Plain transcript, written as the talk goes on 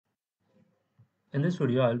In this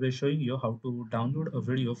video, I'll be showing you how to download a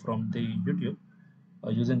video from the YouTube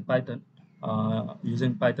using Python,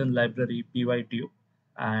 using Python library pytube,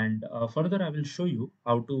 and further I will show you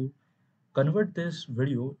how to convert this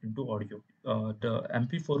video into audio, the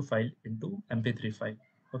MP4 file into MP3 file.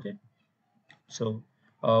 Okay, so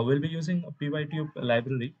we'll be using a pytube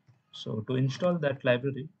library. So to install that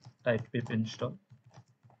library, type pip install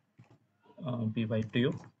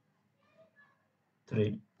pytube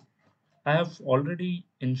 3. I have already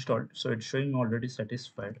installed, so it's showing already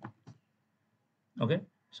satisfied. Okay,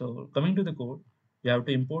 so coming to the code, you have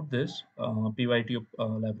to import this pytube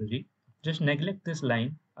library. Just neglect this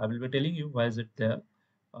line. I will be telling you why is it there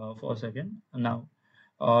for a second. Now,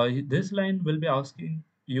 this line will be asking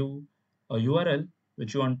you a URL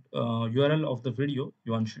which you want URL of the video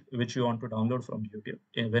you want which you want to download from YouTube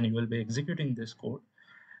when you will be executing this code,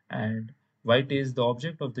 and white is the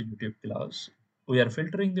object of the YouTube class. We are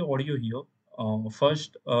filtering the audio here.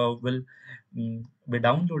 First, we'll be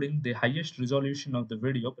downloading the highest resolution of the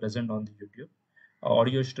video present on the YouTube.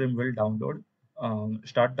 Audio stream will download,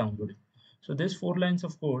 start downloading. So these 4 lines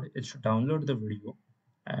of code is to download the video,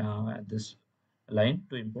 and this line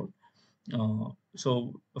to import.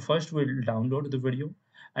 So first we'll download the video,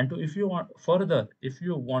 and if you want further, if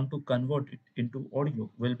you want to convert it into audio,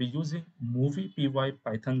 we'll be using moviepy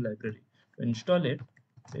Python library. To install it,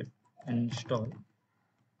 pip install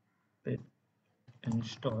pip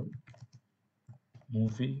install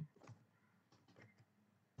movie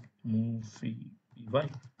moviepy.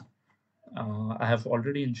 I have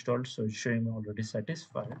already installed, so it's showing me already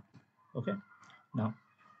satisfied. Okay, now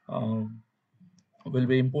we'll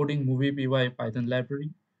be importing moviepy Python library,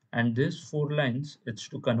 and these 4 lines it's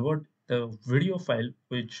to convert the video file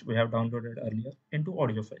which we have downloaded earlier into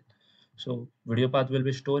audio file. So video path will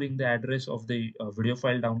be storing the address of the video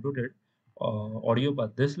file downloaded. Audio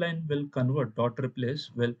path, this line will convert dot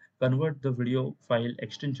replace will convert the video file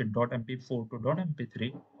extension .mp4 to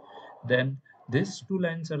 .mp3. Then these 2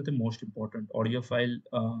 lines are the most important. Audio file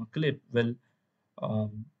clip will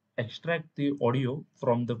extract the audio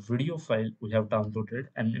from the video file we have downloaded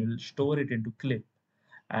and will store it into clip,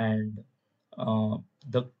 and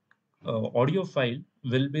the audio file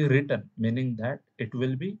will be written, meaning that it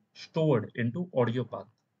will be stored into audio path.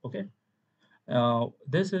 Okay,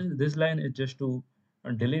 this line is just to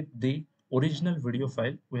delete the original video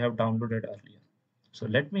file we have downloaded earlier. So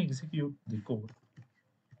let me execute the code.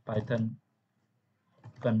 Python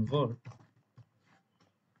convert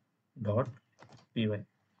dot py.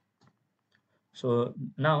 So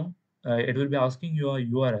now it will be asking you a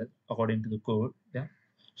URL according to the code. Yeah.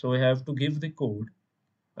 So we have to give the code.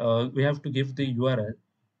 We have to give the URL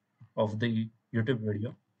of the YouTube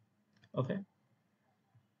video. Okay.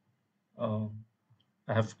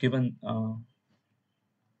 I have given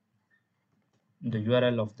the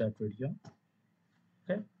URL of that video.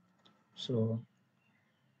 Okay. So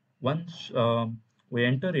once we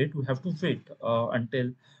enter it, we have to wait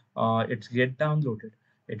until it's get downloaded.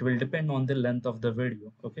 It will depend on the length of the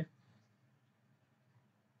video. Okay.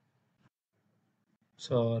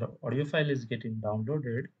 So our audio file is getting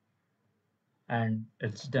downloaded and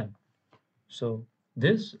it's done. So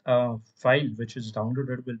this file which is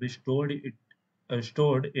downloaded will be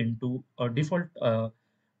stored into a default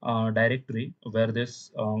directory where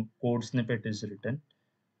this code snippet is written.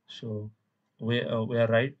 So we're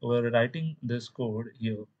writing this code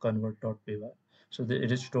here, convert.py. So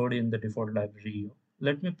it is stored in the default library here.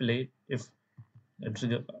 Let me play if it's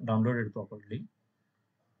downloaded properly.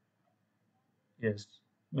 Yes,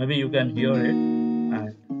 maybe you can hear it,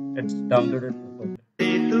 and it's downloaded properly.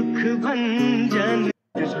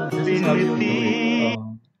 So this is how you do it.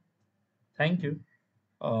 Thank you.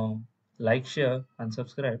 Like, share, and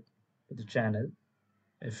subscribe to the channel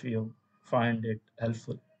if you find it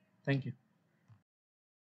helpful. Thank you.